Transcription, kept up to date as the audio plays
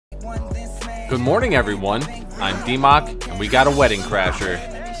Good morning, everyone. I'm D.Knight, and we got a wedding crasher.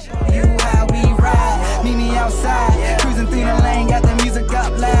 You how we ride, meet me outside, cruising through the lane, got the music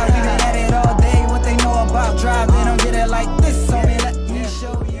up loud. We been at it all day, what they know about drive, they don't get it like this, so let me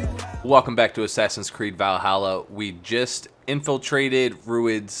show you. Welcome back to Assassin's Creed Valhalla. We just infiltrated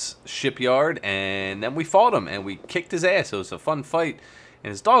Rued's shipyard, and then we fought him, and we kicked his ass. It was a fun fight,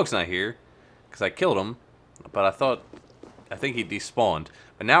 and his dog's not here, because I killed him, but I think he despawned.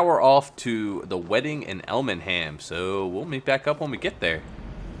 But now we're off to the wedding in Elmenham, so we'll meet back up when we get there.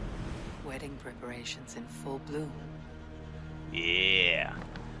 Wedding preparations in full bloom. Yeah.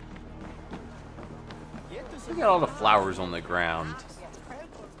 Look at all the flowers on the ground.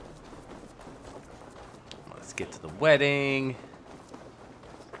 Let's get to the wedding.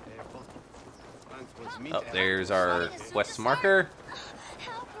 Oh, there's our quest marker.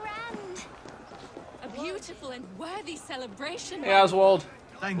 How grand! A beautiful and worthy celebration. Hey, Oswald.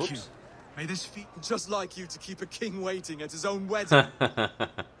 Thank you. May this feat just like you to keep a king waiting at his own wedding.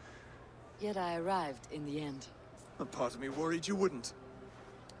 Yet I arrived in the end. A part of me worried you wouldn't.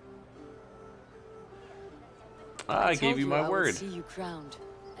 I gave you my I would word. see you crowned,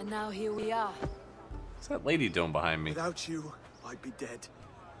 and now here we are. What's that lady doing behind me? Without you, I'd be dead.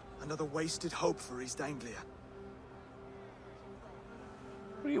 Another wasted hope for East Anglia.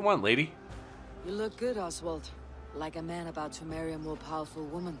 What do you want, lady? You look good, Oswald. Like a man about to marry a more powerful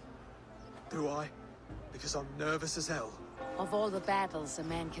woman. Do I? Because I'm nervous as hell. Of all the battles a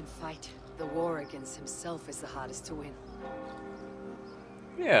man can fight, the war against himself is the hardest to win.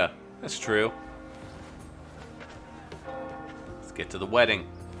 Yeah, that's true. Let's get to the wedding.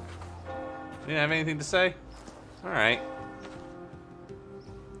 You didn't have anything to say? Alright.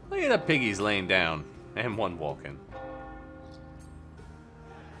 Look at the piggies laying down. And one walking.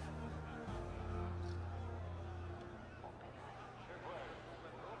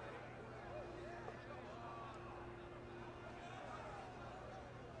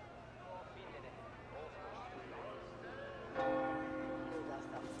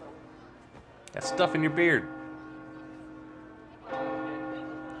 Got stuff in your beard.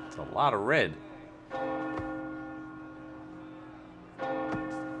 It's a lot of red.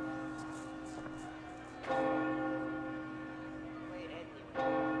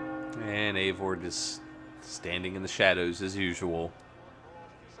 And Eivor is standing in the shadows as usual.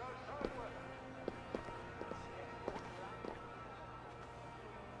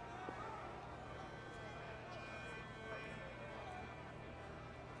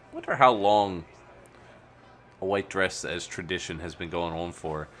 Wonder how long a white dress as tradition has been going on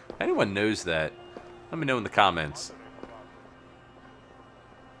for. If anyone knows that, let me know in the comments.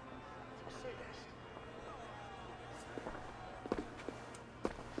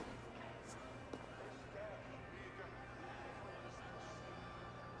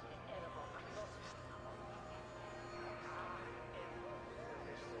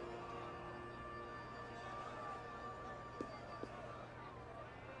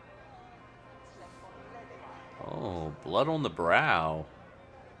 Oh, blood on the brow.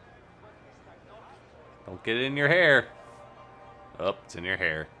 Don't get it in your hair. Oh, it's in your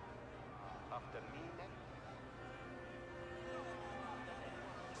hair.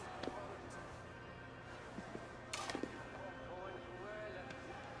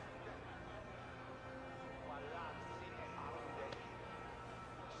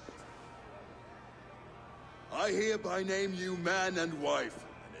 I hereby name you man and wife,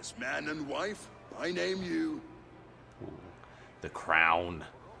 and as man and wife, I name you... The crown.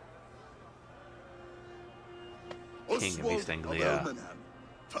 King of Oswald East Anglia. of Elmenham,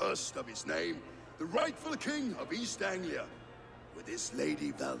 first of his name, the rightful king of East Anglia, with his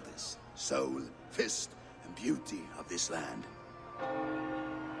lady Valdis, soul, fist, and beauty of this land.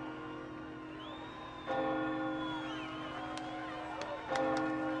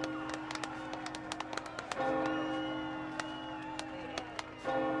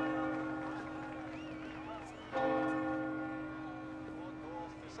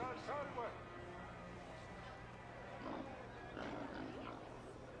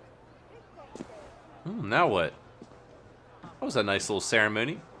 Now what? That was a nice little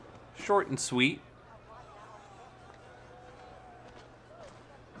ceremony. Short and sweet.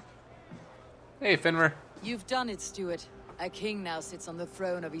 Hey, Fenrir. You've done it, Stuart. A king now sits on the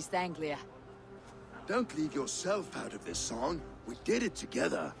throne of East Anglia. Don't leave yourself out of this song. We did it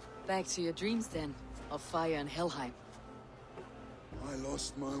together. Back to your dreams then, of fire and Helheim. I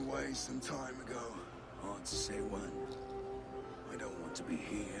lost my way some time ago. Hard to say when. I don't want to be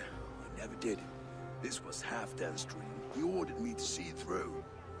here. I never did. This was Halfdan's dream. He ordered me to see it through.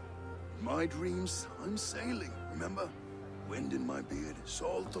 In my dreams, I'm sailing, remember? Wind in my beard,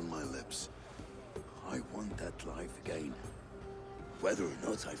 salt on my lips. I want that life again. Whether or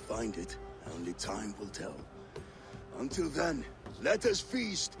not I find it, only time will tell. Until then, let us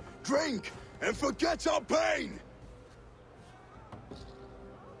feast, drink, and forget our pain!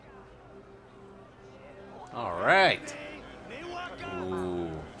 All right. Ooh,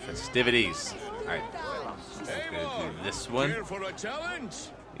 festivities. All right. Let's go do this one. Here for a challenge?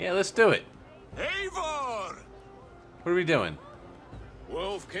 Yeah, let's do it. Eivor! What are we doing?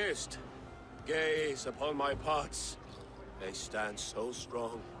 Wolf-kissed. Gaze upon my parts. They stand so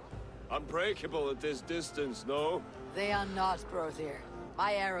strong. Unbreakable at this distance, no? They are not, Brother.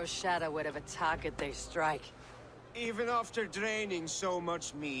 My arrows shatter whatever target they strike. Even after draining so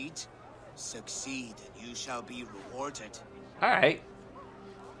much meat, succeed and you shall be rewarded. All right.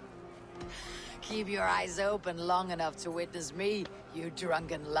 Keep your eyes open long enough to witness me, you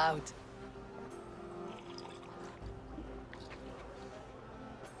drunken lout.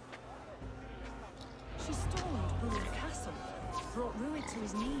 She stormed Ruin's castle, brought Ruin to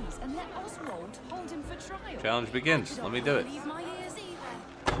his knees, and let Oswald hold him for trial. Challenge begins. Let me do it. Believe my ears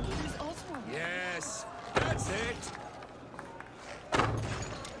either. It was Oswald. Yes, that's it!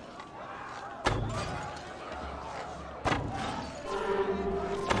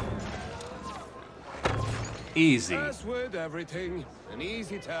 Easy. As with everything, an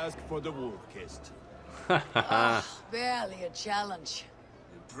easy task for the wolf-kissed. Barely a challenge.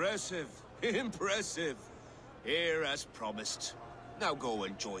 Impressive, impressive. Here as promised. Now go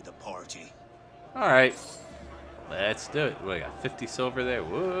enjoy the party. All right. Let's do it. We got 50 silver there.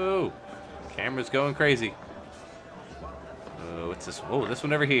 Whoa. Camera's going crazy. Oh, what's this? Oh, this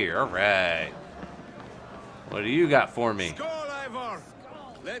one over here. All right. What do you got for me? Skål, Eivor!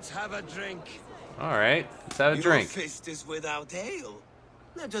 Let's have a drink. All right. Let's have a Your drink. fist is without ale.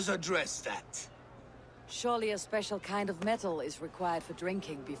 Let us address that. Surely a special kind of metal is required for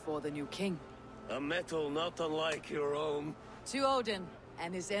drinking before the new king. A metal not unlike your own. To Odin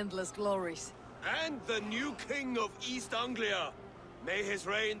and his endless glories. And the new king of East Anglia. May his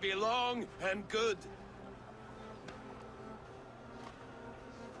reign be long and good.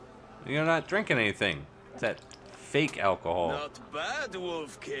 You're not drinking anything. It's that fake alcohol. Not bad,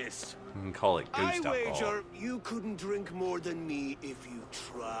 Wolf-kissed. You can call it I ghost alcohol. wager you couldn't drink more than me if you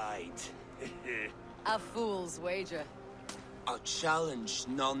tried. A fool's wager. A challenge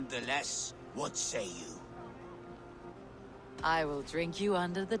nonetheless. What say you? I will drink you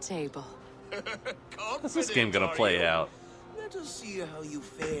under the table. How's this game gonna play out? Let us see how you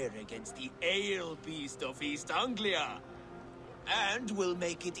fare against the ale beast of East Anglia. And we'll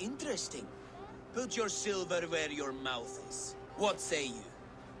make it interesting. Put your silver where your mouth is. What say you?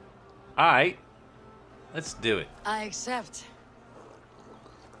 All right. Let's do it. I accept.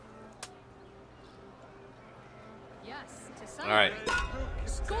 Yes, to All right.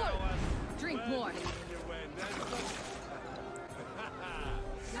 Skål! Drink more.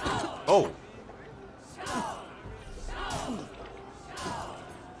 Oh.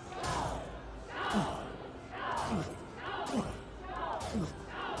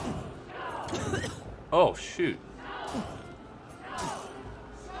 Oh, shoot.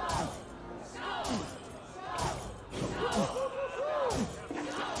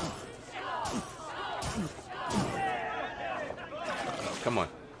 Come on.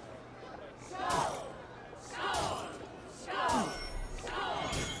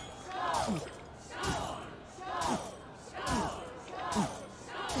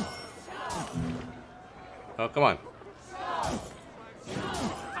 Oh, come on.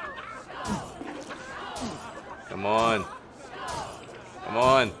 Come on. Come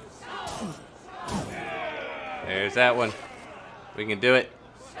on. There's that one. We can do it.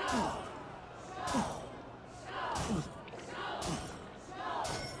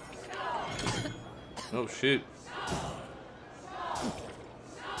 Oh, shoot.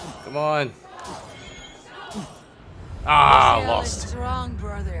 Come on. Ah, Hell is lost. strong,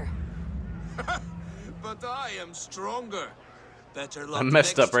 brother. But I am stronger. Better luck I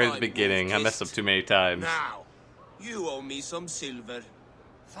messed next up right at the time, beginning. I messed up Wolf-kissed. too many times. Now, you owe me some silver.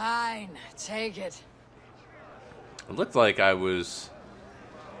 Fine, take it. It looked like I was...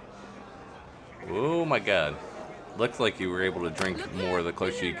 Oh my god. Looked like you were able to drink more the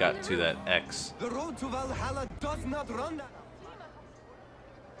closer you got to that X. The road to Valhalla does not run.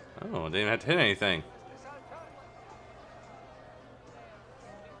 Oh, I didn't even have to hit anything.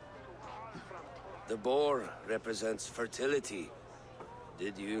 The boar represents fertility.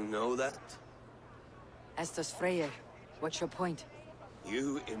 Did you know that? As does Freyr. What's your point?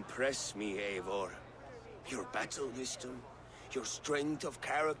 You impress me, Eivor. Your battle wisdom, your strength of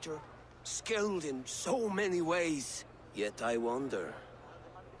character, skilled in so many ways. Yet I wonder,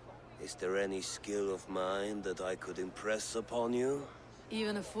 Is there any skill of mine that I could impress upon you?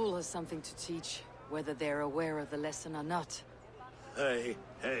 Even a fool has something to teach, whether they're aware of the lesson or not. Hey.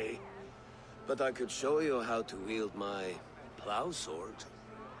 But I could show you how to wield my plow sword.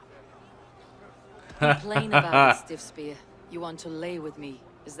 Complain about the stiff spear. You want to lay with me,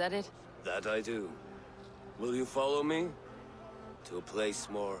 is that it? That I do. Will you follow me? To a place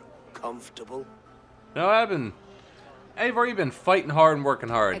more comfortable? No, Eivor, you've been fighting hard and working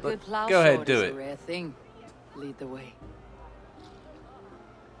hard. A good plow Go ahead, sword do is it. a rare thing. Lead the way.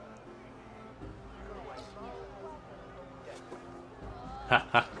 Ha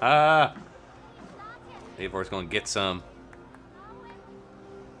ha ha! Eivor's gonna get some.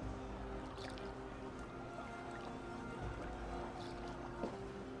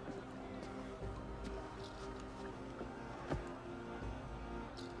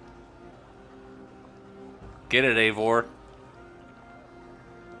 Get it, Eivor.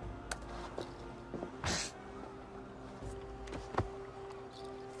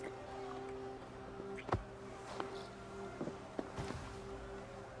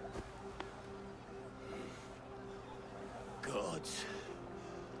 Gods.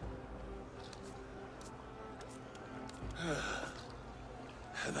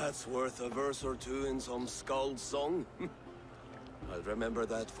 That's worth a verse or two in some skald song. I'll remember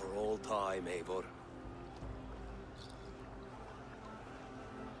that for all time, Eivor.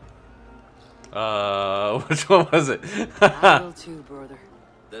 Which one was it? I will too, brother.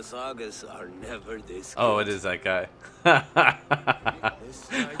 The sagas are never this Oh, good. it is that guy. I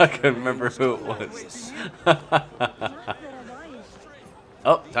couldn't remember who it was.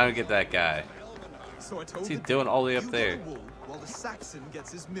 Oh, time to get that guy. So I told What's he the doing king, all the way up "You there?" go to war while the Saxon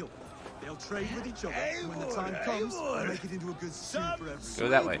gets his milk. They'll trade with each other. And when the time comes, we'll make it into a good stew for everyone. Go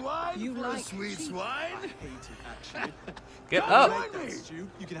that way. You like Sweet sheep. swine? I hate it, actually. Get I'll up! make that stew.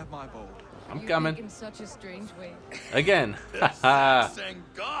 You can have my bowl. I'm You coming. think in such a strange way. Again. Thank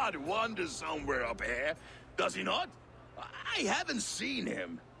God wanders somewhere up here, does he not? I haven't seen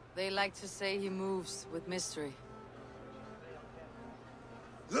him. They like to say he moves with mystery.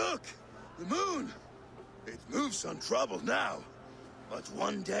 Look, the moon. It moves untroubled now. But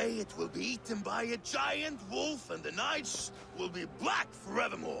one day it will be eaten by a giant wolf and the nights will be black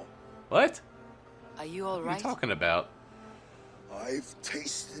forevermore. What? Are you all What are right? you talking about? I've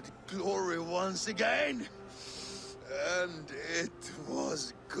tasted glory once again. And it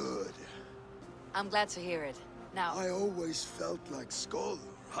was good. I'm glad to hear it. Now, I always felt like Skoll,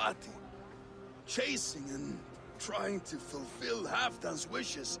 Hati, chasing and trying to fulfill Halfdan's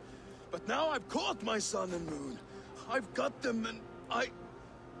wishes. But now I've caught my sun and moon. I've got them and I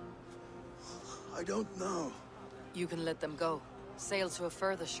don't know. you can let them go. Sail to a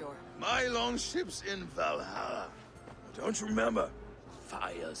further shore. My longship's in Valhalla. Don't you remember?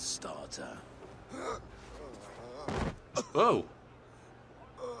 Firestarter. Whoa.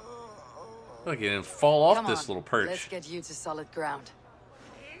 Look, he didn't fall off Come this on, little perch. let's get you to solid ground.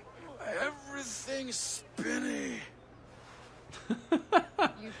 Everything's spinny.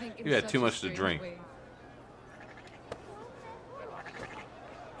 You think in You had such too a much to strange drink. way.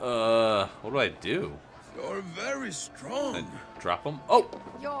 What do I do? You're very strong. I drop him? Oh!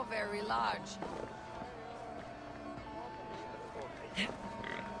 You're very large.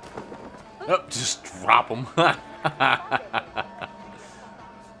 Oh, just drop him.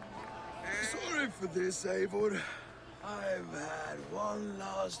 Sorry for this, Eivor. I've had one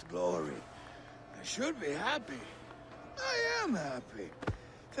last glory. I should be happy. I am happy.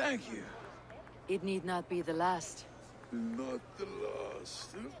 Thank you. It need not be the last. Not the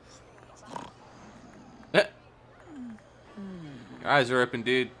last. Your eyes are open,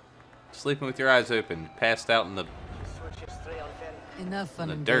 dude. Sleeping with your eyes open. Passed out in the... Enough fun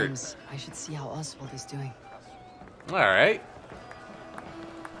The and dirt. games. I should see how Oswald is doing. Alright.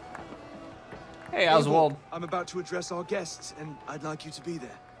 Hey, Oswald. I'm about to address our guests, and I'd like you to be there.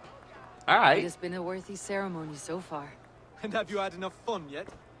 It Alright. has been a worthy ceremony so far. And have you had enough fun yet?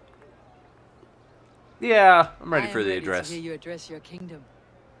 Yeah, I'm ready I am for the ready address. to hear you address your kingdom.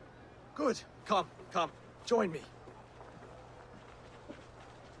 Good. Come. Join me.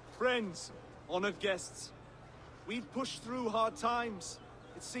 Friends, honored guests, we've pushed through hard times.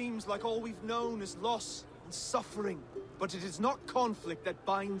 It seems like all we've known is loss and suffering. But it is not conflict that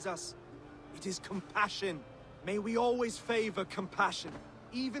binds us. It is compassion. May we always favor compassion,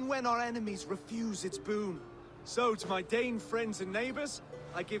 even when our enemies refuse its boon. So, to my Dane friends and neighbors,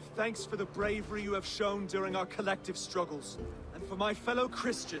 I give thanks for the bravery you have shown during our collective struggles. And for my fellow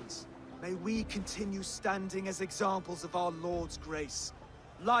Christians, may we continue standing as examples of our Lord's grace.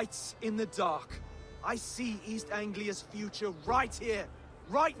 Lights in the dark. I see East Anglia's future right here.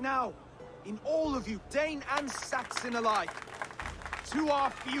 right now, in all of you, Dane and Saxon alike, to our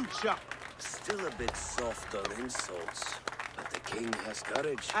future. Still a bit soft on insults, but the king has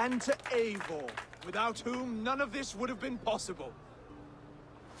courage. And to Eivor, without whom none of this would have been possible.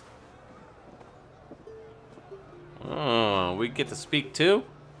 Oh, we get to speak too?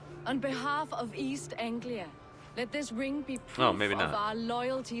 On behalf of East Anglia, let this ring be proof Oh, maybe not. of our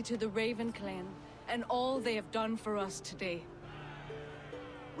loyalty to the Raven clan and all they have done for us today.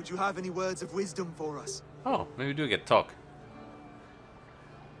 Would you have any words of wisdom for us? Oh, maybe we do get to talk.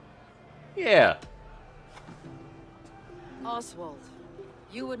 Yeah. Oswald,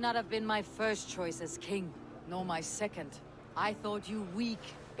 you would not have been my first choice as king, nor my second. I thought you weak,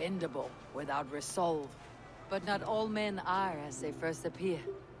 bendable, without resolve. But not all men are as they first appear.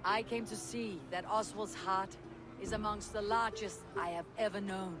 I came to see that Oswald's heart is amongst the largest I have ever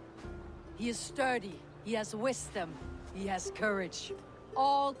known. He is sturdy, he has wisdom, he has courage.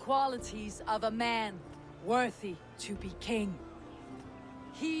 All qualities of a man worthy to be king.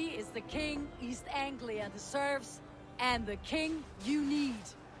 He is the king East Anglia deserves, and the king you need.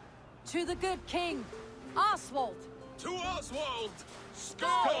 To the good king, Oswald! To Oswald!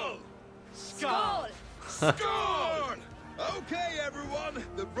 Skull! Skull! Score! Okay, everyone,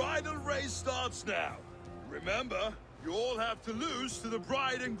 the bridal race starts now. Remember, you all have to lose to the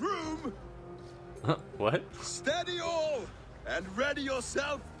bride and groom. What? Steady all, and ready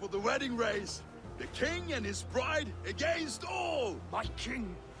yourself for the wedding race. The king and his bride against all. My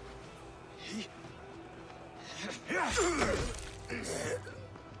king!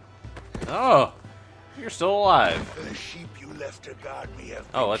 Oh, you're still alive. The sheep you left to guard me have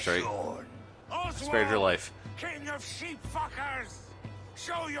Oh, that's right. shorn. Spared your life. King of sheep fuckers!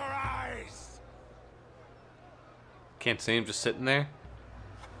 Show your eyes! Can't see him just sitting there.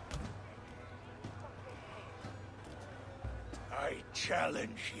 I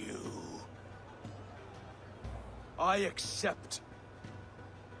challenge you. I accept.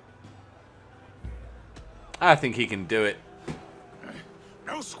 I think he can do it.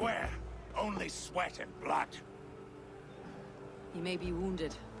 No swear, only sweat and blood. You may be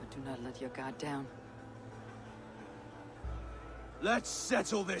wounded, but do not let your guard down. Let's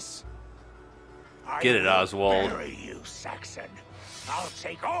settle this. Get it, Oswald. Bury you, Saxon. I'll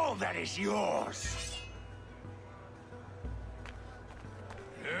take all that is yours.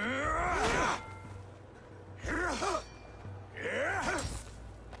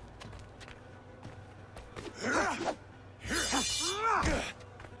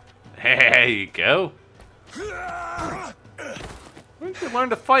 There you go. Where did you learn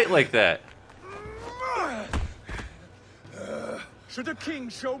to fight like that? Should a king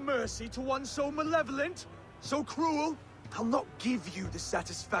show mercy to one so malevolent, so cruel? I'll not give you the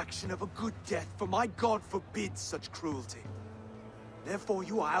satisfaction of a good death, for my god forbids such cruelty. Therefore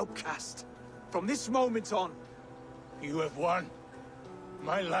you are outcast. From this moment on. You have won.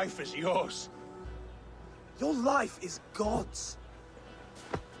 My life is yours. Your life is God's.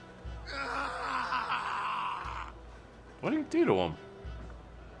 What do you do to him?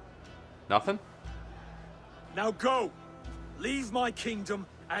 Nothing? Now go! Leave my kingdom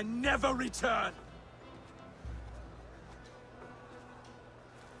and never return!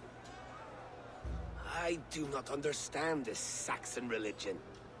 I do not understand this Saxon religion.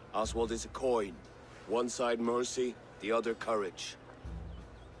 Oswald is a coin. One side mercy, the other courage.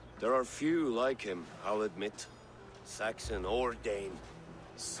 There are few like him, I'll admit. Saxon or Dane.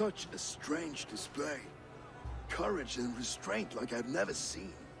 Such a strange display. Courage and restraint like I've never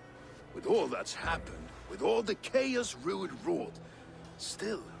seen. With all that's happened, with all the chaos Rued wrought,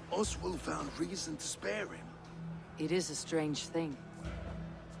 still, Oswald found reason to spare him. It is a strange thing.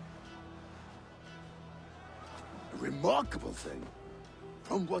 A remarkable thing.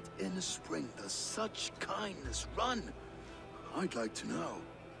 From what inner spring does such kindness run? I'd like to know.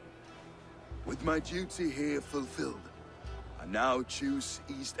 With my duty here fulfilled, I now choose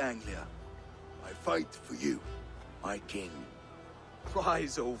East Anglia. I fight for you, my king.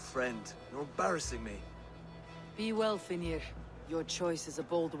 Rise, old friend. You're embarrassing me. Be well, Finir. Your choice is a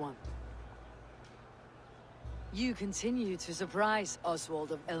bold one. You continue to surprise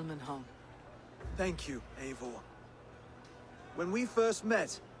Oswald of Elmenholm. Thank you, Eivor. When we first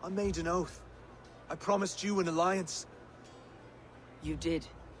met, I made an oath. I promised you an alliance. You did.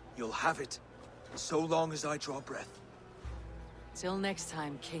 You'll have it, so long as I draw breath. Till next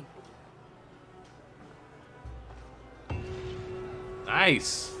time, King.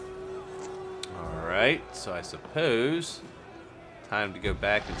 Nice. Alright, so I suppose time to go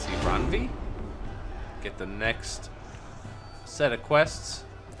back and see Ranvi. Get the next set of quests.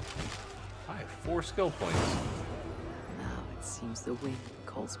 I have 4 skill points. Now it seems the wind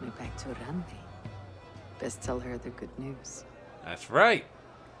calls me back to Randi. Best tell her the good news. That's right.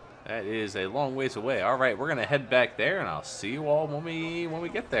 That is a long ways away. All right, we're gonna head back there, and I'll see you all when we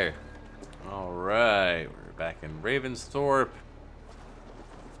get there. All right, we're back in Ravensthorpe.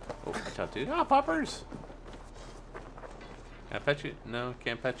 Oh, watch out, dude! Ah, poppers. Can I pet you? No,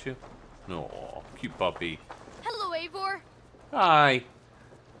 can't pet you. No, cute puppy. Hello, Eivor. Hi.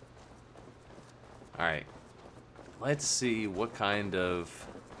 All right. Let's see what kind of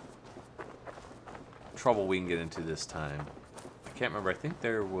trouble we can get into this time. I can't remember. I think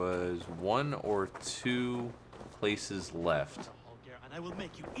there was 1 or 2 places left. And I will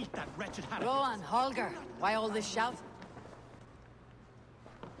make you eat that wretched hat. Rowan, Holger, why all this shout?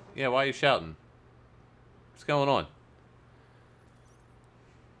 Yeah, why are you shouting? What's going on?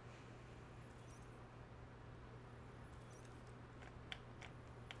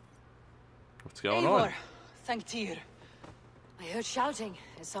 What's going on? Eivor, thank Tyr. I heard shouting.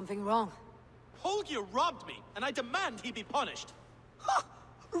 Is something wrong? Holger robbed me, and I demand he be punished. Ha!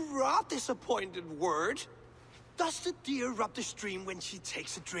 Rot disappointed word. Does the deer rub the stream when she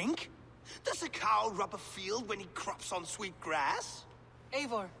takes a drink? Does a cow rub a field when he crops on sweet grass?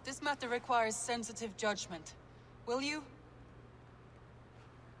 Eivor, this matter requires sensitive judgment. Will you?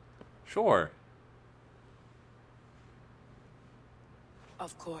 Sure.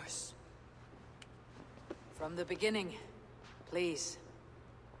 Of course. From the beginning, please.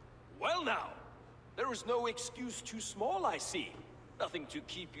 Well now, there is no excuse too small, I see. Nothing to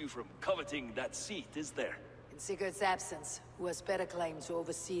keep you from coveting that seat, is there? In Sigurd's absence, who has better claim to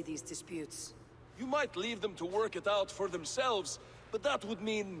oversee these disputes? You might leave them to work it out for themselves, but that would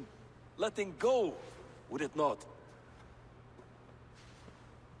mean letting go, would it not?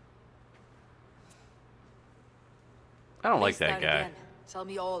 I don't like Please that start guy. again. Tell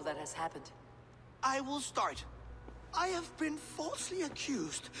me all that has happened. I will start. I have been falsely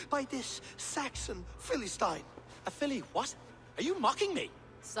accused by this Saxon Philistine. A filly what? Are you mocking me?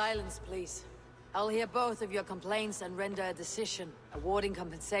 Silence, please. I'll hear both of your complaints and render a decision, awarding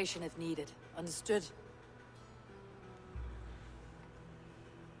compensation if needed. Understood?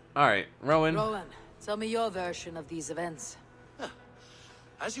 All right, Rowan. Rowan, tell me your version of these events.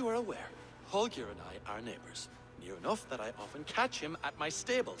 As you are aware, Holger and I are neighbors. Near enough that I often catch him at my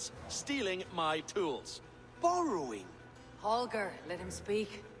stables, stealing my tools. Borrowing. Holger, let him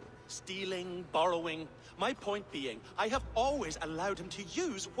speak. Stealing, borrowing. My point being, I have always allowed him to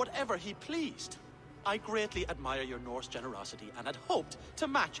use whatever he pleased. I greatly admire your Norse generosity and had hoped to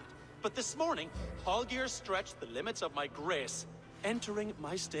match it. But this morning, Holger stretched the limits of my grace. Entering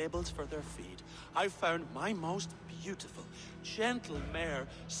my stables for their feed, I found my most beautiful, gentle mare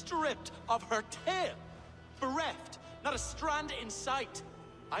stripped of her tail. Bereft, not a strand in sight.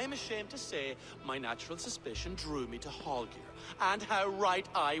 I am ashamed to say my natural suspicion drew me to Holger, and how right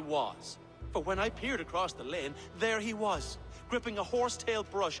I was. For when I peered across the lane, there he was, gripping a horsetail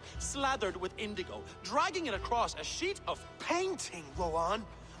brush slathered with indigo, dragging it across a sheet of Painting, Rowan.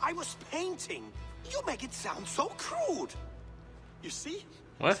 I was painting. You make it sound so crude. You see?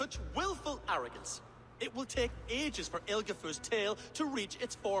 What? Such willful arrogance. It will take ages for Ilgafur's tail to reach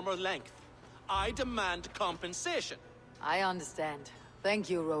its former length. I demand compensation. I understand. Thank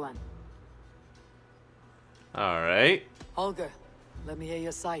you, Rowan. All right. Holger, let me hear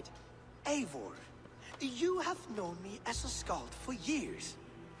your side. Eivor, you have known me as a skald for years.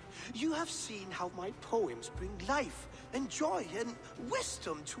 You have seen how my poems bring life and joy and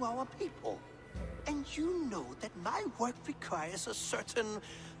wisdom to our people. And you know that my work requires a certain,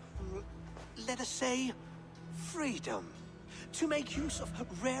 let us say, freedom. To make use of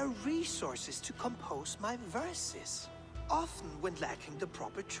rare resources to compose my verses. Often when lacking the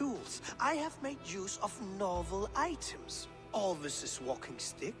proper tools, I have made use of novel items. Alvis's walking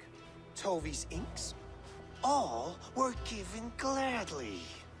stick, Tovi's inks, all were given gladly.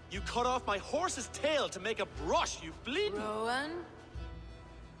 You cut off my horse's tail to make a brush, you bleeding... Rowan?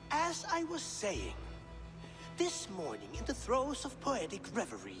 As I was saying, this morning in the throes of poetic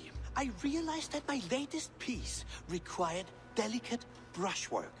reverie, I realized that my latest piece required delicate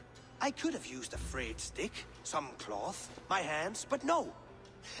brushwork. I could have used a frayed stick, some cloth, my hands, but no.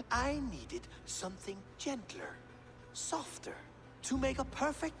 I needed something gentler, softer. To make a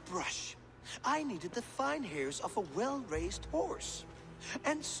perfect brush, I needed the fine hairs of a well-raised horse.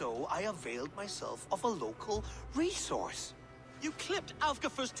 And so I availed myself of a local resource. You clipped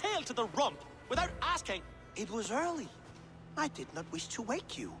Alfgafur's tail to the rump without asking. It was early. I did not wish to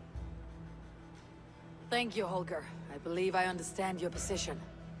wake you. Thank you, Holger. I believe I understand your position.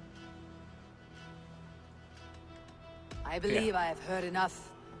 I believe I have heard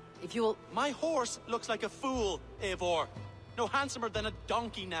enough. If you'll... My horse looks like a fool, Eivor. No handsomer than a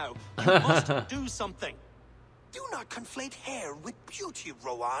donkey now. You must do something. Do not conflate hair with beauty,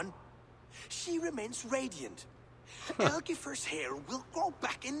 Rowan. She remains radiant. Elgifer's hair will grow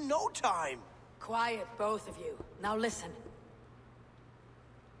back in no time. Quiet, both of you. Now listen.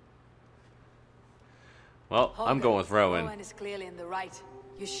 Well, I'm going with Rowan. Rowan is clearly in the right.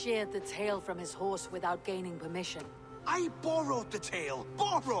 You sheared the tail from his horse without gaining permission. I borrowed the tail.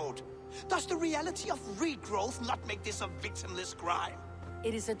 Borrowed! Does the reality of regrowth not make this a victimless crime?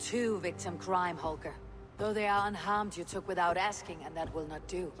 It is a two-victim crime, Holger. Though they are unharmed, you took without asking, and that will not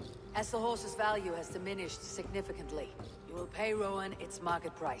do. As the horse's value has diminished significantly, you will pay Rowan its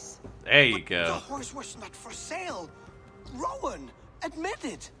market price. There you The go. horse was not for sale. Rowan, admit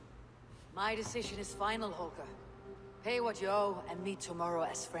it. My decision is final, Holger. Pay what you owe and meet tomorrow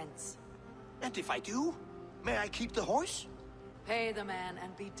as friends. And if I do, may I keep the horse? Pay the man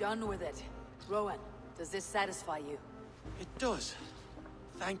and be done with it. Rowan, does this satisfy you? It does.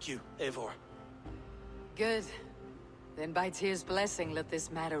 Thank you, Eivor. Good. Then by Tyr's blessing, let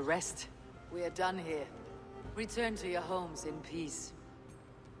this matter rest. We are done here. Return to your homes in peace.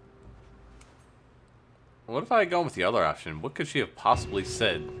 What if I had gone with the other option? What could she have possibly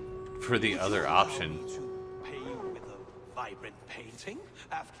said for the other option? To pay you with a vibrant painting?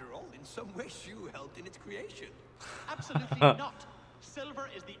 After all, in some ways you helped in its creation. Absolutely not. Silver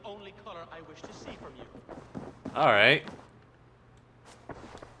is the only color I wish to see from you. Alright.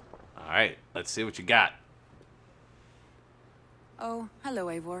 Alright, let's see what you got. Oh, hello,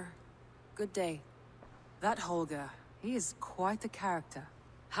 Eivor. Good day. That Holger, he is quite the character.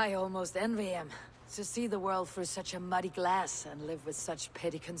 I almost envy him. To see the world through such a muddy glass and live with such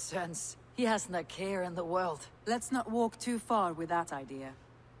petty concerns. He hasn't a care in the world. Let's not walk too far with that idea.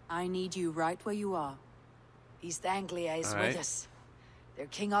 I need you right where you are. East Anglia is All right. with us. Their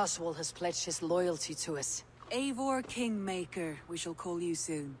King Oswald has pledged his loyalty to us. Eivor Kingmaker, we shall call you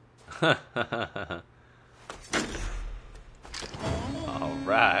soon.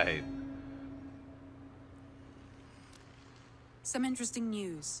 Alright. Some interesting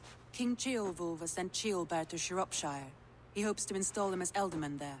news. King Ceolwulf has sent Ceolbert to Shropshire. He hopes to install him as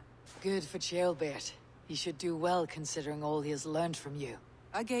Ealdorman there. Good for Ceolbert. He should do well considering all he has learned from you.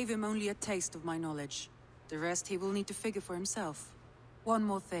 I gave him only a taste of my knowledge. The rest he will need to figure for himself. One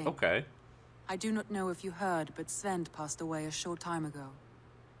more thing. Okay. I do not know if you heard, but Sven passed away a short time ago.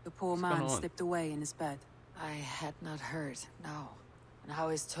 The poor What's going man on? slipped away in his bed. I had not heard, no. And how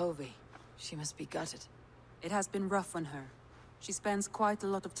is Tovi? She must be gutted. It has been rough on her. She spends quite a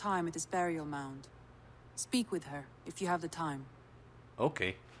lot of time at his burial mound. Speak with her, if you have the time.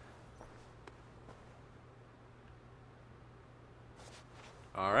 Okay.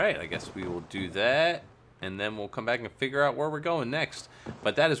 Alright, I guess we will do that. And then we'll come back and figure out where we're going next.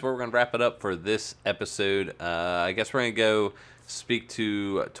 But that is where we're going to wrap it up for this episode. I guess we're going to go speak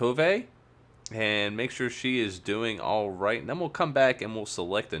to Tove and make sure she is doing all right. And then we'll come back and we'll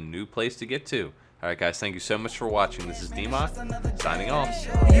select a new place to get to. All right, guys, thank you so much for watching. This is D.Knight, signing off.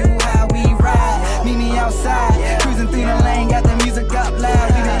 You how we ride, meet me outside, cruising through the lane, got the music up loud.